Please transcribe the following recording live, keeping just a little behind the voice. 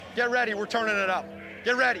Get ready, we're turning it up.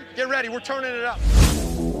 Get ready, we're turning it up.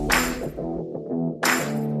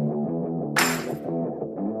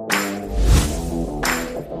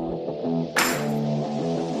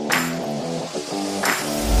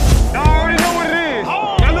 Y'all already know what it is.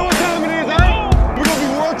 Y'all know what time it is, huh? We're gonna be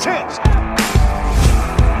world champs.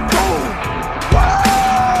 Boom!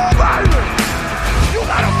 Whoa, baby! You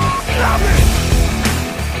gotta love it!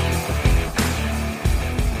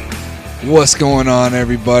 What's going on,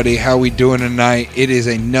 everybody? How we doing tonight? It is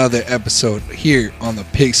another episode here on the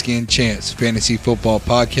Pigskin Chance Fantasy Football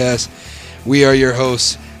Podcast. We are your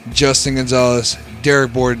hosts, Justin Gonzalez,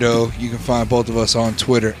 Derek Bordeaux. You can find both of us on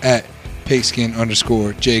Twitter at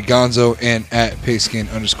Pigskin_Jay Gonzo and at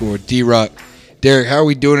Pigskin_D-Rock. Derek, how are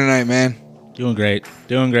we doing tonight, man? Doing great.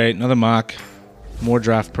 Another mock. More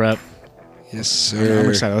draft prep. Yes, sir. I'm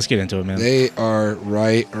excited. Let's get into it, man. They are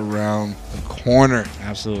right around the corner.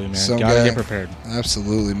 Absolutely, man. Gotta get prepared.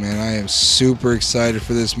 Absolutely, man. I am super excited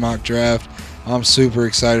for this mock draft. I'm super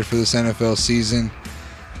excited for this NFL season.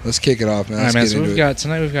 Let's kick it off, man. All right, man. So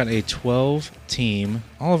tonight we've got a 12-team.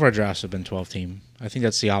 All of our drafts have been 12-team. I think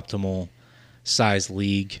that's the optimal size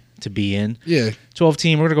league to be in. Yeah.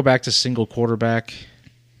 12-team. We're gonna go back to single quarterback.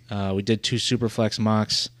 We did 2 Superflex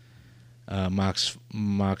mocks.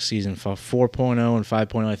 Mock season 4.0 and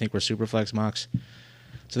 5.0. I think were Superflex mocks.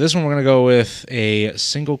 So this one we're gonna go with a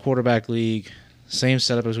single quarterback league. Same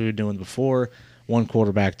setup as we were doing before. 1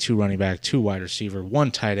 quarterback, 2 running back, 2 wide receiver,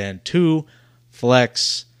 1 tight end, 2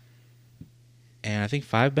 flex, and I think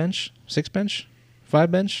 5 bench, 6 bench,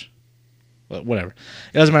 5 bench. Whatever.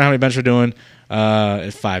 It doesn't matter how many bench we're doing.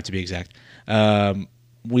 5 to be exact.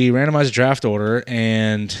 We randomized draft order,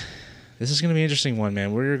 and this is going to be an interesting one,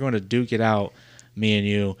 man. We're going to duke it out, me and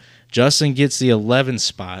you. Justin gets the 11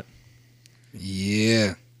 spot.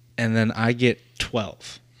 Yeah. And then I get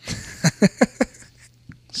 12.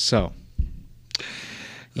 So,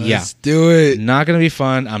 Let's do it. Not going to be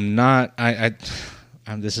fun.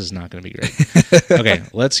 This is not going to be great. Okay,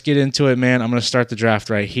 let's get into it, man. I'm going to start the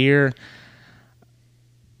draft right here.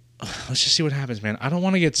 Let's just see what happens, man. I don't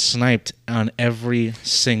want to get sniped on every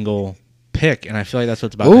single pick, and I feel like that's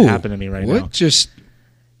what's about to happen to me right now.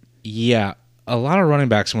 Yeah, a lot of running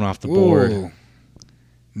backs went off the board.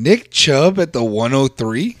 Nick Chubb at the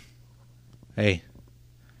 103? Hey.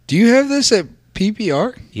 Do you have this at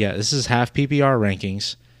PPR? Yeah, this is half PPR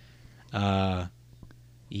rankings.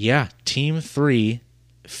 Yeah, Team 3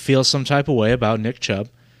 feels some type of way about Nick Chubb.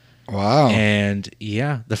 Wow. And,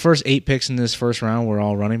 yeah, the first 8 picks in this first round were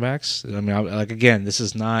all running backs. I mean, again, this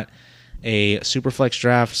is not a Superflex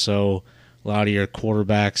draft, so a lot of your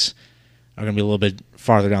quarterbacks are going to be a little bit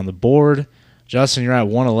farther down the board. Justin, you're at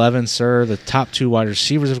 111, sir. The top 2 wide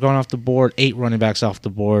receivers have gone off the board, 8 running backs off the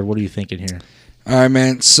board. What are you thinking here? All right,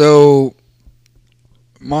 man. So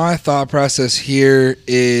my thought process here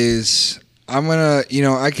is I'm going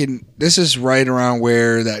to, this is right around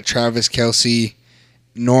where that Travis Kelce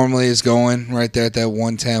normally is going, right there at that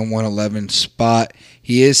 110, 111 spot.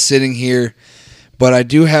 He is sitting here, but I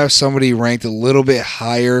do have somebody ranked a little bit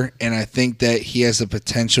higher, and I think that he has the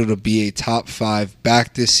potential to be a top 5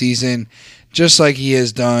 back this season, just like he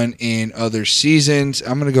has done in other seasons.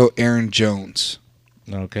 I'm going to go Aaron Jones.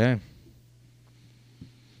 Okay.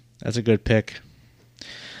 That's a good pick.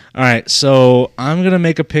 All right, so I'm going to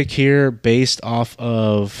make a pick here based off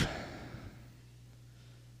of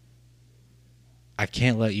I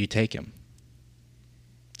can't let you take him.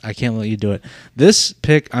 I can't let you do it. This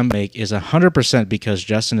pick I'm make is 100% because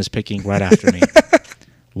Justin is picking right after me.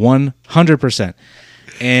 100%.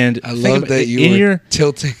 And I love that you were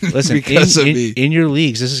tilting because of me. In your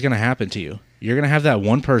leagues, this is going to happen to you. You're going to have that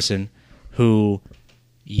one person who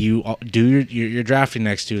you do your drafting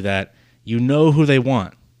next to that you know who they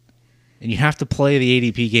want. And you have to play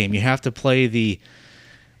the ADP game. You have to play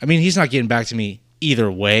he's not getting back to me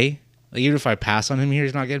either way. Like, even if I pass on him here,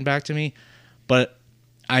 he's not getting back to me. But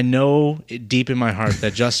I know deep in my heart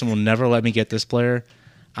that Justin will never let me get this player.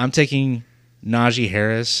 I'm taking Najee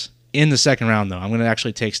Harris in the second round, though. I'm going to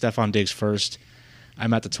actually take Stephon Diggs first.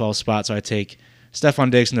 I'm at the 12th spot, so I take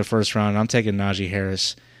Stephon Diggs in the first round. I'm taking Najee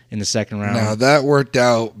Harris in the second round. Now, that worked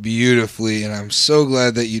out beautifully, and I'm so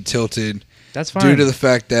glad that you tilted. That's fine. Due to the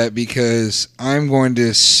fact that because I'm going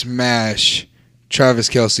to smash Travis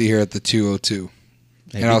Kelce here at the 202.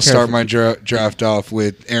 Hey, and I'll start my draft off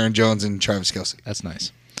with Aaron Jones and Travis Kelce. That's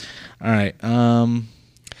nice. All right. All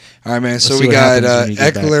right, man. So we got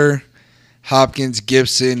Eckler, Hopkins,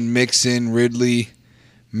 Gibson, Mixon, Ridley,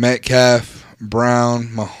 Metcalf, Brown,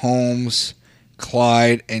 Mahomes,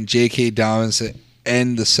 Clyde, and J.K. Dobbins to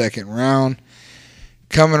end the second round.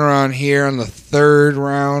 coming around here on the third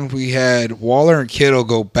round, we had Waller and Kittle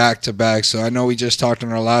go back-to-back. So I know we just talked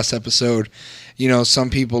in our last episode, some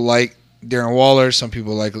people like Darren Waller, some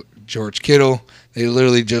people like George Kittle. They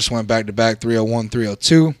literally just went back-to-back, 301,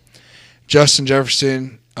 302. Justin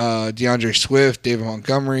Jefferson, DeAndre Swift, David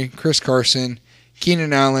Montgomery, Chris Carson,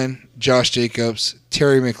 Keenan Allen, Josh Jacobs,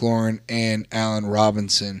 Terry McLaurin, and Allen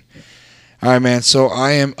Robinson. All right, man. So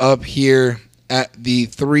I am up here at the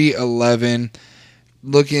 311,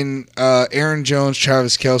 looking Aaron Jones,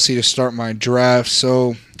 Travis Kelce to start my draft.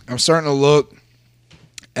 So I'm starting to look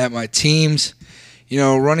at my teams.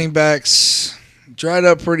 Running backs dried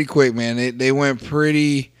up pretty quick, man. They went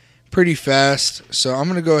pretty fast. So I'm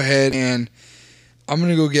gonna go ahead and I'm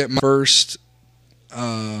gonna go get my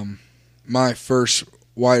first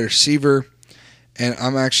wide receiver, and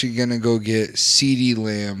I'm actually gonna go get CeeDee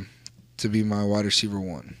Lamb to be my wide receiver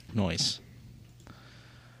 1. Nice.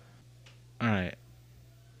 All right.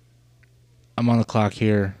 I'm on the clock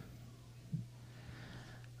here.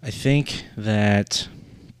 I think that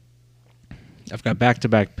I've got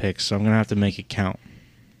back-to-back picks, so I'm going to have to make it count.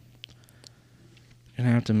 I'm going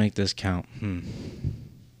to have to make this count.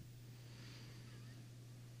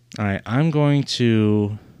 All right, I'm going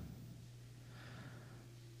to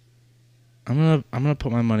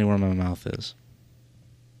put my money where my mouth is.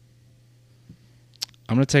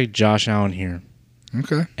 I'm going to take Josh Allen here.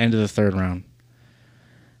 Okay. End of the third round.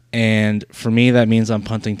 And for me, that means I'm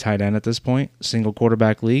punting tight end at this point. Single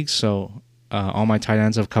quarterback league, so all my tight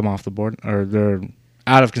ends have come off the board, or they're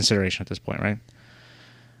out of consideration at this point, right?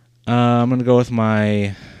 I'm going to go with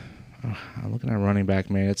I'm looking at running back,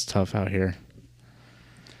 man. It's tough out here.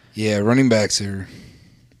 Yeah, running backs are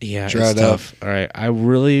it's dried tough. All right. I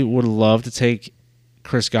really would love to take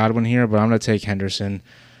Chris Godwin here, but I'm going to take Henderson.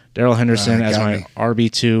 Darrell Henderson as my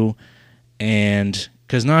RB2. And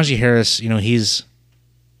because Najee Harris, he's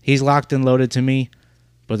locked and loaded to me,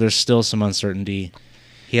 but there's still some uncertainty.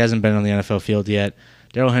 He hasn't been on the NFL field yet.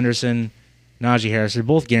 Darrell Henderson, Najee Harris, they're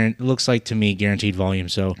both looks like to me guaranteed volume.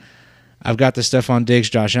 So I've got the Stephon Diggs,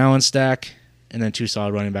 Josh Allen stack, and then 2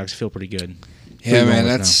 solid running backs. I feel pretty good. Yeah, man,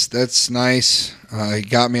 that's nice. He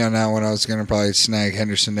got me on that one. I was gonna probably snag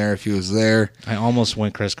Henderson there if he was there. I almost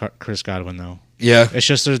went Chris Godwin though. Yeah, it's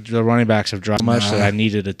just the running backs have dropped much that I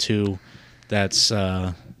needed a 2 that's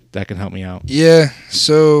that can help me out. Yeah,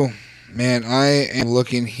 so, man, I am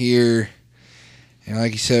looking here, and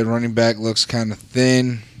like you said, running back looks kind of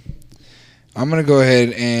thin. I'm going to go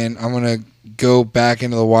ahead and I'm going to go back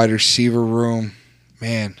into the wide receiver room.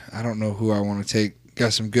 Man, I don't know who I want to take.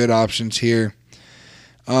 Got some good options here.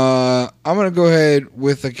 I'm going to go ahead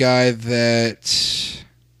with a guy that,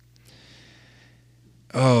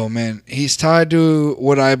 oh, man, he's tied to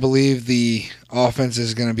what I believe the offense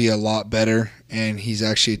is going to be a lot better, and he's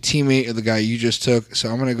actually a teammate of the guy you just took. So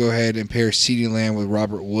I'm going to go ahead and pair CeeDee Lamb with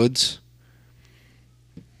Robert Woods.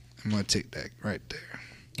 I'm going to take that right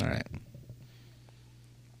there. All right.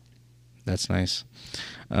 That's nice.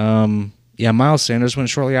 Yeah, Miles Sanders went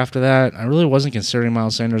shortly after that. I really wasn't considering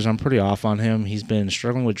Miles Sanders. I'm pretty off on him. He's been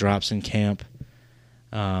struggling with drops in camp.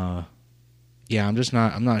 Yeah,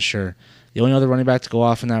 I'm not sure. The only other running back to go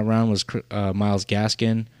off in that round was Myles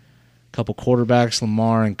Gaskin. A couple quarterbacks,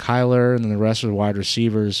 Lamar and Kyler, and then the rest of the wide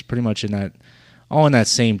receivers, pretty much in that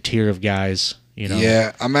same tier of guys.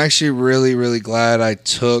 Yeah, I'm actually really, really glad I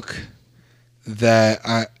took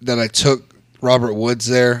I took Robert Woods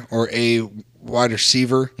there, or a wide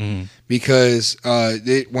receiver, because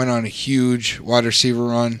they went on a huge wide receiver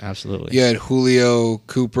run. Absolutely. You had Julio,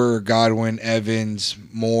 Cooper, Godwin, Evans,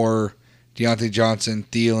 Moore, Deontay Johnson,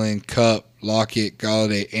 Thielen, Kupp, Lockett,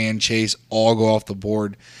 Galladay, and Chase all go off the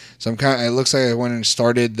board. So it looks like I went and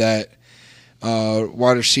started that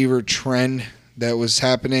wide receiver trend that was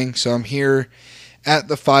happening. So I'm here at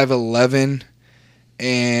the 5'11",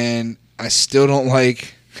 and I still don't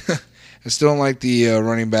like the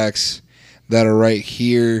running backs that are right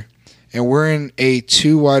here. And we're in a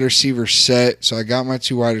 2 wide receiver set. So I got my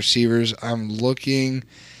 2 wide receivers. I'm looking,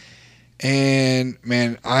 and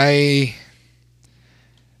man, I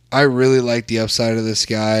really like the upside of this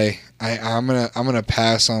guy. I'm gonna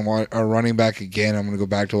pass on a running back again. I'm gonna go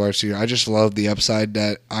back to wide receiver. I just love the upside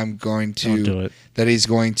that that he's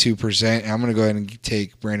going to present. And I'm gonna go ahead and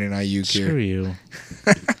take Brandon Ayuk here. Screw you.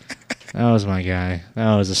 That was my guy.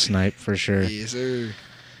 That was a snipe for sure. Yes, sir.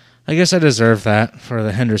 I guess I deserve that for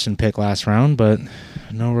the Henderson pick last round, but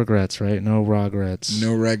no regrets, right? No regrets.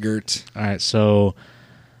 No regrets. All right, so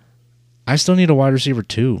I still need a wide receiver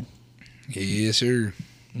too. Yes, sir.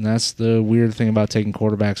 And that's the weird thing about taking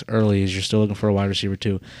quarterbacks early is you're still looking for a wide receiver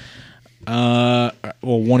too. Well,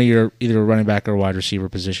 one of your either a running back or wide receiver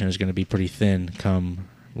position is going to be pretty thin come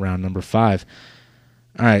round number 5.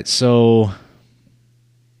 All right, so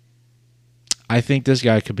I think this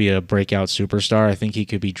guy could be a breakout superstar. I think he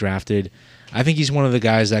could be drafted. I think he's one of the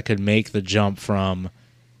guys that could make the jump from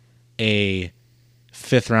a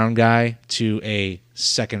 5th round guy to a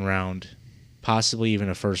 2nd round, possibly even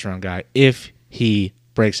a 1st round guy if he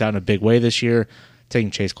breaks out in a big way this year.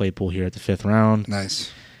 Taking Chase Claypool here at the 5th round.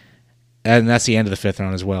 Nice. And that's the end of the 5th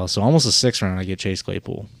round as well. So almost a 6th round, I get Chase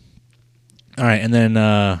Claypool. All right, and then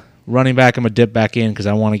running back, I'm going to dip back in because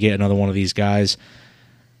I want to get another one of these guys.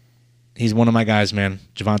 He's one of my guys, man.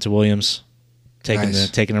 Javonte Williams,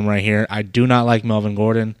 taking him right here. I do not like Melvin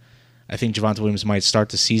Gordon. I think Javonte Williams might start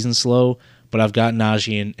the season slow, but I've got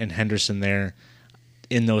Najee and Henderson there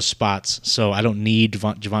in those spots, so I don't need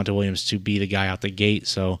Javonte Williams to be the guy out the gate,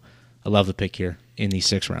 so I love the pick here in the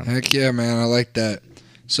 6th round. Heck yeah, man. I like that.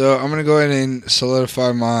 So I'm going to go ahead and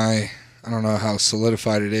solidify I don't know how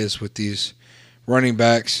solidified it is with these running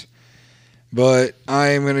backs, but I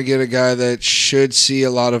am going to get a guy that should see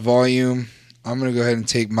a lot of volume. I'm going to go ahead and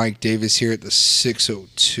take Mike Davis here at the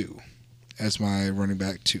 602 as my running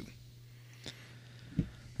back 2.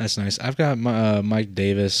 That's nice. I've got Mike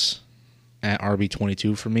Davis at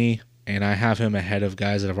RB22 for me, and I have him ahead of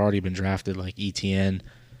guys that have already been drafted like ETN,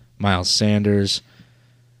 Miles Sanders.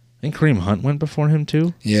 I think Kareem Hunt went before him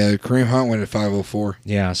too. Yeah, Kareem Hunt went at 504.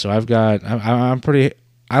 Yeah, so I've got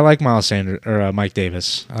I like Miles Sanders or Mike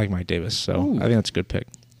Davis. I like Mike Davis, so Ooh. I think that's a good pick.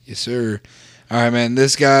 Yes, sir. All right, man.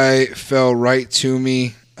 This guy fell right to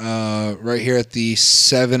me right here at the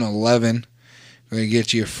 7-11. Going to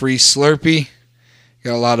get you a free Slurpee.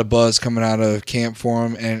 Got a lot of buzz coming out of camp for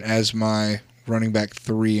him. And as my running back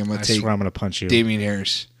 3, I'm going to take swear I'm going to punch you. Damian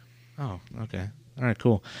Harris. Oh, okay. All right,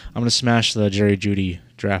 cool. I'm going to smash the Jerry Jeudy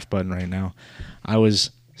draft button right now. I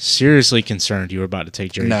was seriously concerned you were about to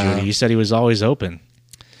take Jerry Jeudy. You said he was always open.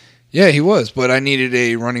 Yeah, he was, but I needed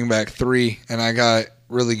a running back 3, and I got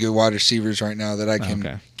really good wide receivers right now that I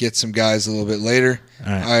can get some guys a little bit later.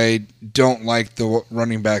 Right. I don't like the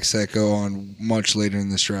running backs that go on much later in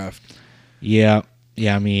this draft. Yeah,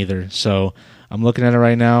 me either. So I'm looking at it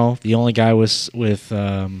right now. The only guy with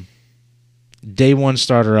day 1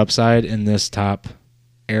 starter upside in this top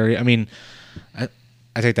area. I mean, I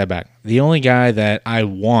take that back. The only guy that I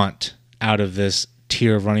want out of this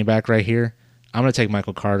tier of running back right here, I'm going to take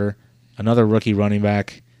Michael Carter, another rookie running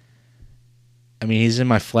back. I mean, he's in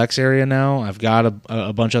my flex area now. I've got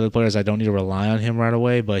a bunch of other players. I don't need to rely on him right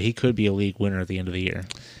away, but he could be a league winner at the end of the year.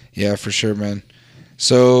 Yeah, for sure, man.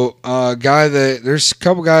 So, there's a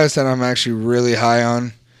couple guys that I'm actually really high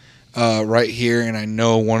on right here, and I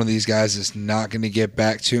know one of these guys is not going to get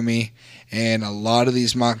back to me. And a lot of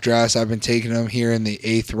these mock drafts, I've been taking them here in the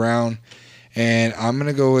 8th round, and I'm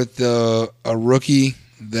going to go with a rookie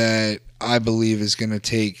that I believe is going to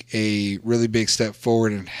take a really big step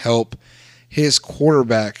forward and help his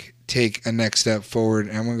quarterback take a next step forward.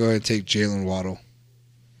 And I'm going to go ahead and take Jalen Waddle.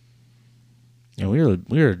 Yeah, we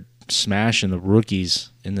were smashing the rookies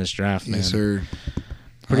in this draft, man. Yes, sir.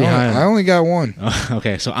 Pretty high. I only got one.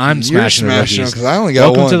 Okay, so I'm smashing the rookies because I only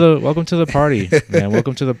got one. Welcome to the party, man.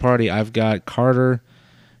 Welcome to the party. I've got Carter,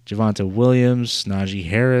 Javonte Williams, Najee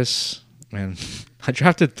Harris. Man, I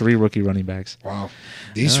drafted 3 rookie running backs. Wow,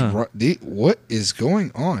 what is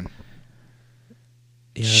going on?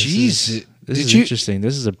 Yeah, Jeez, this is interesting.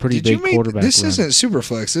 This is a pretty big quarterback. This run. isn't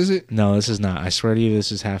Superflex, is it? No, this is not. I swear to you,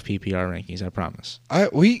 this is half PPR rankings. I promise.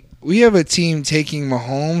 We have a team taking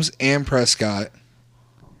Mahomes and Prescott,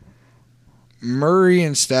 Murray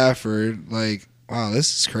and Stafford. Like, wow,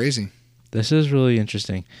 this is crazy. This is really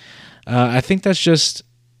interesting. I think that's just,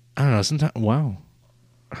 I don't know. Sometimes, wow.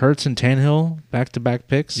 Hurts and Tannehill back-to-back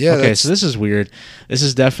picks. Yeah. Okay, so this is weird. This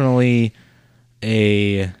is definitely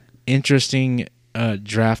a interesting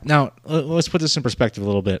draft. Now, let's put this in perspective a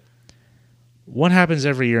little bit. What happens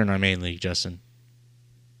every year in our main league, Justin?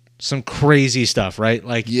 Some crazy stuff, right?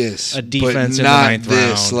 Like yes, a defense in the 9th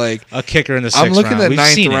round, like a kicker in the 6th round. I'm looking at We've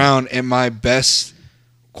 9th round, and my best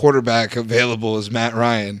quarterback available is Matt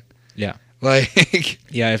Ryan. Yeah. Like,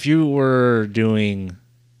 yeah, if you were doing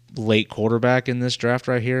late quarterback in this draft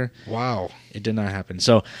right here, wow, it did not happen.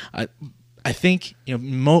 So I think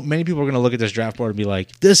many people are going to look at this draft board and be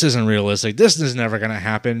like, "This isn't realistic. This is never going to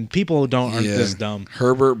happen. People aren't this dumb."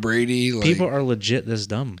 Herbert, Brady, people are legit this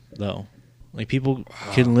dumb though. Like people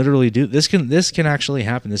can literally do this. Can actually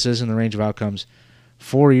happen. This is in the range of outcomes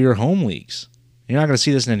for your home leagues. You're not going to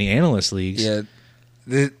see this in any analyst leagues. Yeah,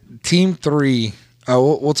 the team 3.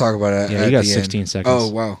 We'll talk about it. Yeah, you got 16 seconds. Oh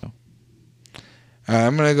wow.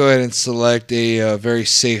 I'm going to go ahead and select a very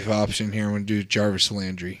safe option here. I'm going to do Jarvis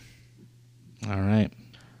Landry. All right.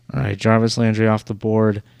 Jarvis Landry off the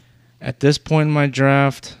board. At this point in my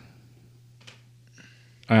draft,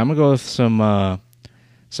 all right, I'm gonna go with some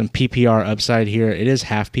PPR upside here. It is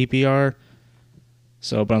half PPR,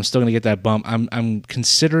 but I'm still gonna get that bump. I'm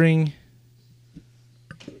considering.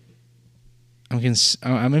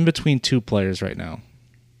 I'm in between two players right now,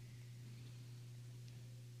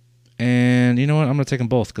 and you know what? I'm gonna take them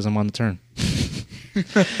both because I'm on the turn.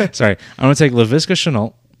 Sorry, I'm gonna take Laviska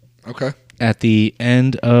Shenault. Okay. At the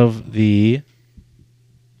end of the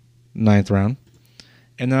 9th round,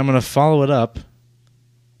 and then I'm gonna follow it up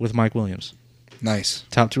with Mike Williams. Nice.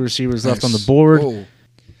 Top 2 receivers left on the board. Whoa.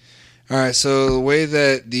 All right, so the way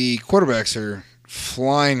that the quarterbacks are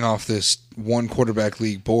flying off this one quarterback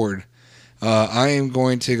league board, I am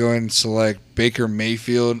going to go ahead and select Baker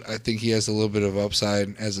Mayfield. I think he has a little bit of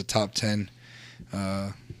upside as a top 10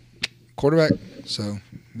 quarterback. So,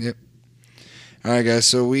 yep. All right, guys,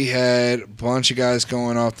 so we had a bunch of guys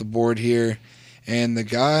going off the board here, and the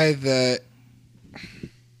guy that...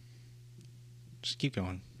 Just keep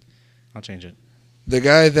going. I'll change it. The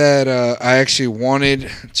guy that I actually wanted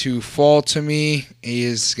to fall to me, he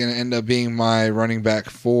is going to end up being my running back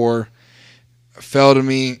 4. Fell to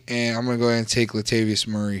me, and I'm going to go ahead and take Latavius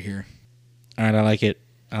Murray here. All right, I like it.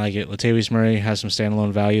 Latavius Murray has some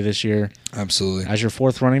standalone value this year. Absolutely. As your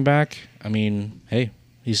 4th running back, I mean, hey,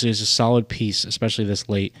 he's a solid piece, especially this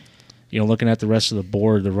late. You know, looking at the rest of the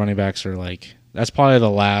board, the running backs are like, that's probably the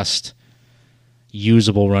last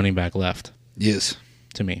usable running back left. Yes.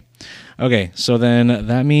 To me. Okay, so then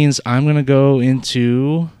that means I'm going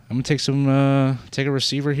to take a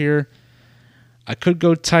receiver here. I could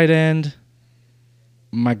go tight end.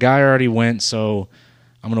 My guy already went, so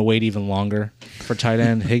I'm going to wait even longer for tight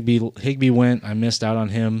end. Higbee went. I missed out on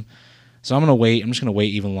him. So I'm going to wait. I'm just going to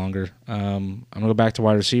wait even longer. I'm going to go back to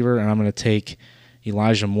wide receiver, and I'm going to take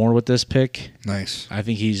Elijah Moore with this pick. Nice. I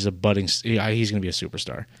think he's he's going to be a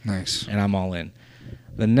superstar. Nice. And I'm all in.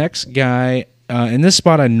 The next guy, in this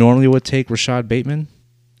spot, I normally would take Rashad Bateman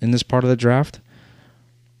in this part of the draft,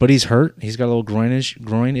 but he's hurt. He's got a little groin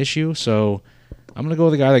issue, so I'm going to go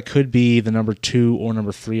with a guy that could be the number 2 or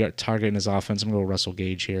number 3 target in his offense. I'm going to go with Russell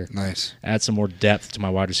Gage here. Nice. Add some more depth to my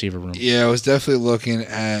wide receiver room. Yeah, I was definitely looking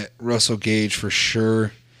at Russell Gage for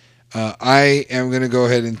sure. I am going to go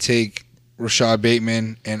ahead and take Rashad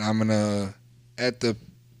Bateman, and I'm going to, at the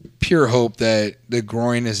pure hope that the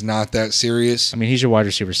groin is not that serious. I mean, he's your wide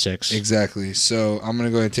receiver 6. Exactly. So I'm going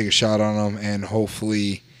to go ahead and take a shot on him, and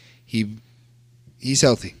hopefully he's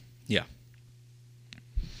healthy. Yeah.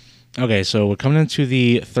 Okay, so we're coming into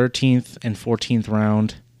the 13th and 14th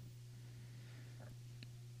round.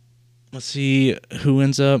 Let's see who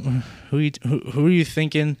ends up. Who are you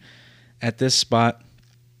thinking at this spot?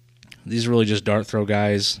 These are really just dart throw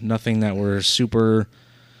guys. Nothing that we're super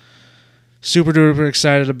duper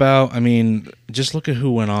excited about. I mean, just look at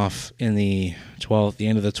who went off in the 12th, the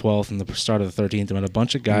end of the 12th, and the start of the 13th. I mean, a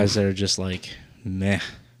bunch of guys that are just like meh.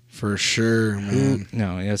 For sure, man.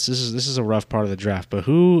 This is a rough part of the draft. But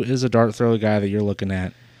who is a dart throw guy that you're looking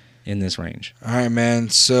at in this range? All right, man.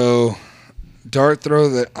 So dart throw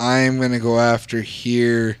that I'm going to go after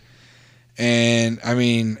here, and I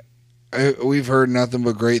mean, we've heard nothing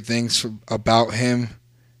but great things about him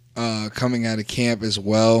coming out of camp as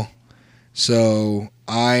well. So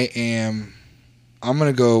I'm going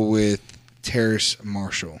to go with Terrace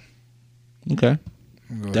Marshall. Okay.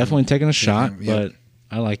 Definitely taking a shot, but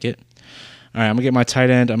I like it. All right, I'm going to get my tight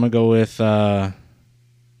end. I'm going to go with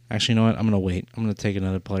actually, you know what? I'm going to wait. I'm going to take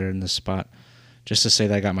another player in this spot just to say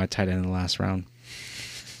that I got my tight end in the last round.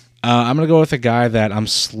 I'm going to go with a guy that I'm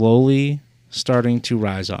slowly starting to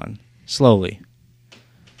rise on. Slowly.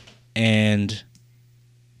 And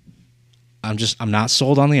I'm not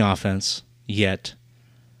sold on the offense yet.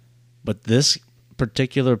 But this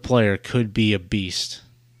particular player could be a beast.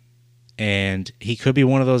 And he could be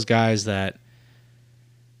one of those guys that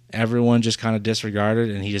everyone just kind of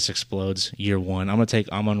disregarded, and he just explodes year one. I'm going to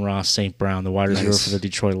take Amon-Ra St. Brown, the wide receiver for the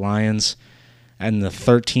Detroit Lions, in the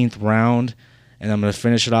 13th round. And I'm going to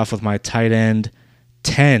finish it off with my tight end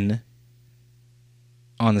 10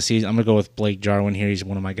 on the season. I'm going to go with Blake Jarwin here. He's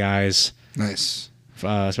one of my guys. Nice.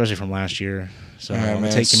 Especially from last year. So right, I'm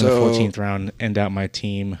going to take him in the 14th round, end out my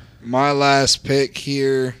team. My last pick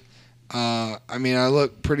here, I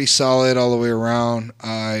look pretty solid all the way around.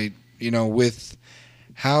 With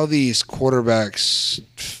how these quarterbacks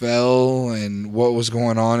fell and what was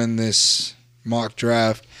going on in this mock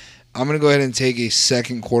draft, I'm going to go ahead and take a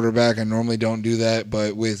second quarterback. I normally don't do that,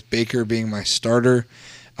 but with Baker being my starter,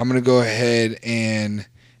 I'm going to go ahead and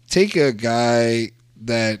take a guy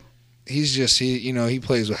that he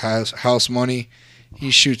plays with house money.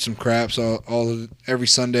 he shoots some craps every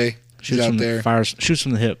Sunday. He's out there. Shoots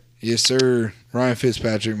from the hip. Yes, sir. Ryan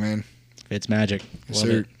Fitzpatrick, man. It's magic. Yes,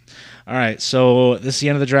 Love sir. it. All right, so this is the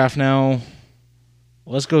end of the draft now.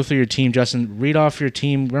 Let's go through your team, Justin. Read off your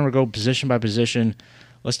team. We're going to go position by position.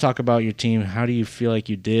 Let's talk about your team. How do you feel like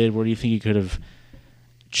you did? Where do you think you could have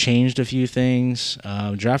changed a few things?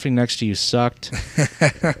 Drafting next to you sucked,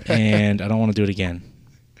 and I don't want to do it again.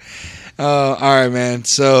 All right, man.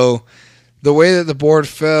 So the way that the board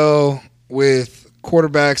fell with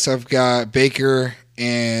quarterbacks, I've got Baker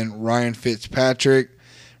and Ryan Fitzpatrick.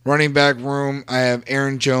 Running back room, I have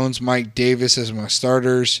Aaron Jones, Mike Davis as my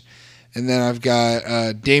starters. And then I've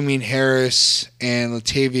got Damian Harris and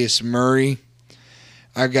Latavius Murray.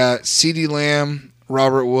 I've got CeeDee Lamb,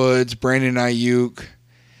 Robert Woods, Brandon Ayuk,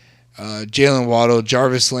 Jalen Waddle,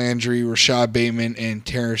 Jarvis Landry, Rashad Bateman, and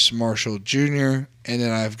Terrace Marshall Jr. And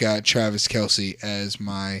then I've got Travis Kelce as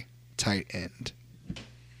my tight end.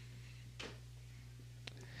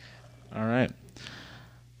 All right.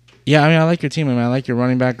 Yeah, I mean, I like your team. I mean, I like your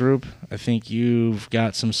running back group. I think you've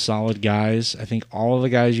got some solid guys. I think all of the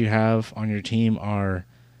guys you have on your team are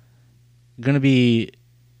going to be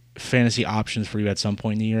fantasy options for you at some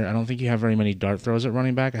point in the year. I don't think you have very many dart throws at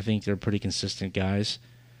running back. I think they're pretty consistent guys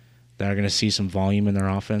that are going to see some volume in their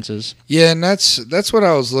offenses. Yeah, and that's what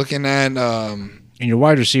I was looking at. And your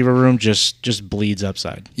wide receiver room just bleeds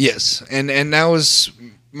upside. Yes, and that was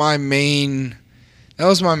my main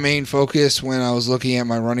focus when I was looking at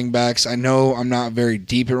my running backs. I know I'm not very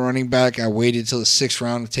deep at running back. I waited till the 6th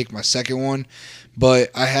round to take my second one, but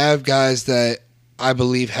I have guys that I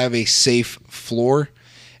believe have a safe floor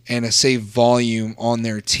and a safe volume on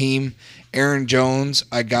their team. Aaron Jones,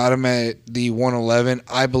 I got him at the 111.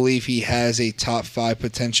 I believe he has a top 5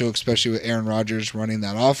 potential, especially with Aaron Rodgers running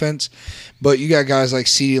that offense. But you got guys like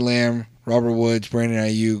CeeDee Lamb, Robert Woods, Brandon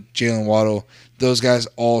Ayuk, Jalen Waddle. Those guys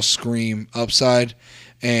all scream upside,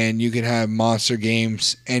 and you can have monster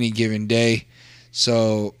games any given day.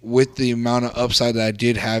 So with the amount of upside that I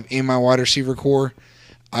did have in my wide receiver core,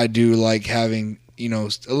 I do like having, a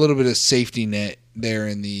little bit of safety net there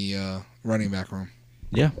in the running back room.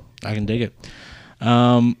 Yeah, I can dig it.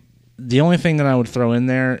 The only thing that I would throw in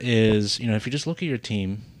there is, if you just look at your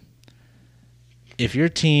team, if your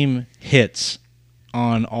team hits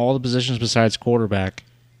on all the positions besides quarterback,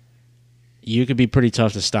 you could be pretty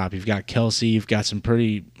tough to stop. You've got Kelce, you've got some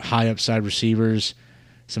pretty high upside receivers,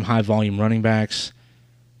 some high volume running backs.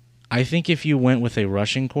 I think if you went with a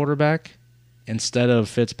rushing quarterback instead of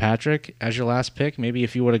Fitzpatrick as your last pick, maybe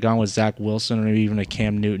if you would have gone with Zach Wilson or maybe even a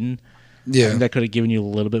Cam Newton, I think that could have given you a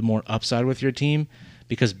little bit more upside with your team,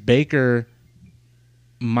 because Baker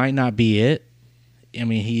might not be it. I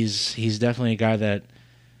mean, he's definitely a guy that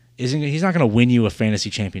he's not going to win you a fantasy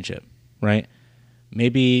championship, right?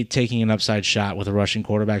 Maybe taking an upside shot with a rushing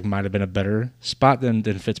quarterback might have been a better spot than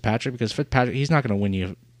Fitzpatrick, because Fitzpatrick, he's not going to win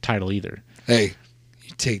you a title either. Hey,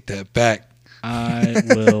 you take that back. I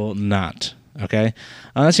will not. Okay?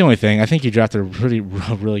 That's the only thing. I think you drafted a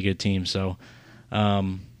really good team. So,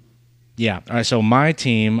 yeah. All right, so my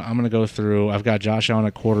team, I'm going to go through. I've got Josh Allen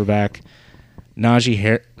at quarterback,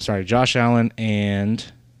 Josh Allen,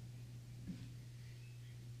 and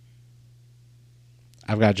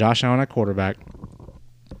I've got Josh Allen at quarterback.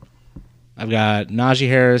 I've got Najee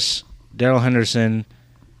Harris, Darrell Henderson,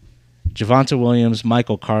 Javonte Williams,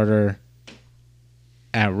 Michael Carter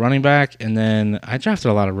at running back, and then I drafted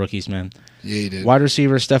a lot of rookies, man. Yeah, you did. Wide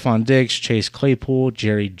receiver, Stephon Diggs, Chase Claypool,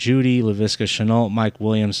 Jerry Jeudy, Laviska Shenault, Mike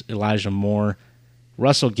Williams, Elijah Moore,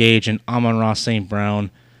 Russell Gage, and Amon-Ra St. Brown.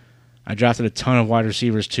 I drafted a ton of wide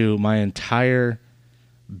receivers, too. My entire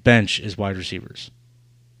bench is wide receivers.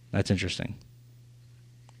 That's interesting.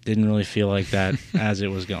 Didn't really feel like that as it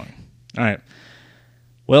was going. All right.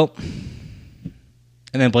 Well,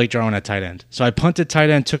 and then Blake Jarwin at tight end. So I punted tight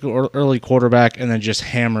end, took an early quarterback, and then just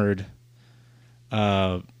hammered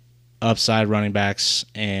upside running backs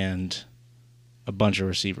and a bunch of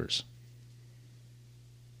receivers.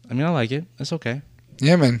 I mean, I like it. It's okay.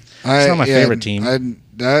 Yeah, man. It's not my favorite team.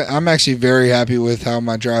 I'm actually very happy with how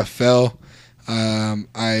my draft fell.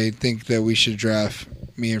 I think that we should draft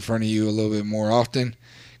me in front of you a little bit more often,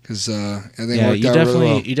 because I think it worked out really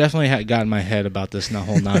well. You definitely had got in my head about this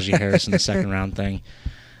whole Najee Harris in the second round thing.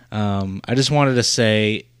 I just wanted to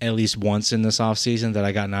say at least once in this offseason that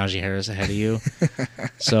I got Najee Harris ahead of you.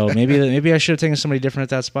 So maybe I should have taken somebody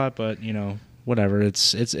different at that spot, but whatever.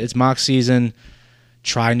 It's mock season.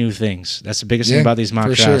 Try new things. That's the biggest thing about these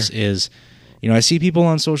mock drafts is, I see people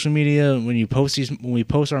on social media when we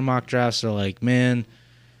post our mock drafts, they're like, man,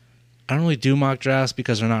 I don't really do mock drafts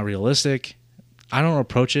because they're not realistic. I don't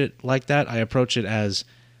approach it like that. I approach it as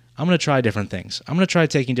I'm going to try different things. I'm going to try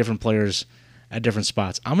taking different players at different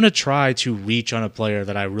spots. I'm going to try to reach on a player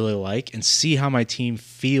that I really like and see how my team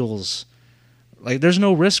feels. Like, there's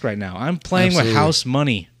no risk right now. I'm playing with house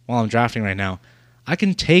money while I'm drafting right now. I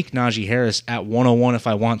can take Najee Harris at 101 if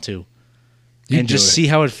I want to and just see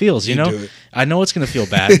how it feels, you know? I know it's going to feel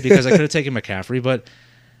bad because I could have taken McCaffrey, but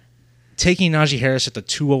taking Najee Harris at the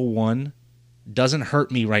 201 doesn't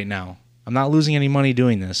hurt me right now. I'm not losing any money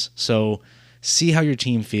doing this. So see how your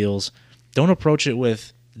team feels. Don't approach it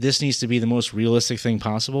with this needs to be the most realistic thing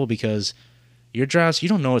possible because your drafts, you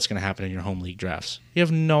don't know what's going to happen in your home league drafts. You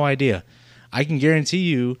have no idea. I can guarantee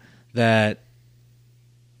you that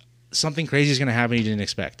something crazy is going to happen you didn't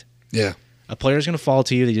expect. Yeah. A player is going to fall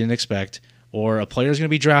to you that you didn't expect, or a player is going to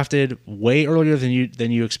be drafted way earlier than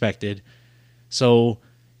you expected. So,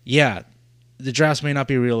 yeah, the drafts may not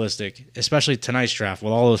be realistic, especially tonight's draft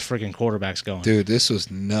with all those freaking quarterbacks going. Dude, this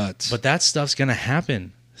was nuts. But that stuff's going to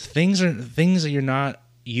happen. Things that you don't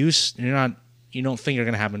think are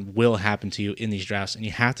going to happen will happen to you in these drafts, and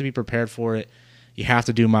you have to be prepared for it. You have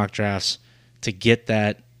to do mock drafts to get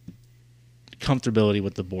that comfortability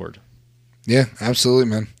with the board. Yeah, absolutely,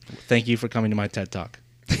 man. Thank you for coming to my TED Talk.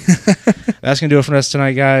 That's going to do it for us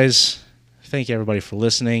tonight, guys. Thank you, everybody, for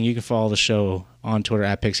listening. You can follow the show on Twitter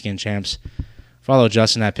at PigskinChamps. Follow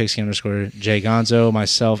Justin at Pigskin_Jay Gonzo.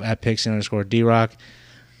 Myself at Pigskin_DRock.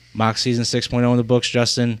 Mock season 6.0 in the books,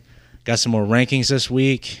 Justin. Got some more rankings this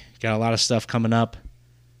week. Got a lot of stuff coming up.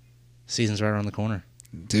 Season's right around the corner.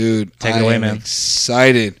 Dude, take it away, man.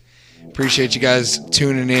 Excited. Appreciate you guys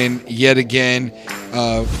tuning in yet again.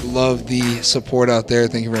 Love the support out there.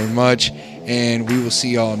 Thank you very much. And we will see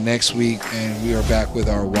y'all next week. And we are back with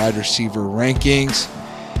our wide receiver rankings.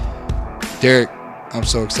 Derek, I'm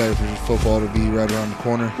so excited for football to be right around the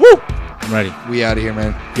corner. Woo! I'm ready. We out of here,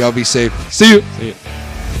 man. Y'all be safe. See you. See you.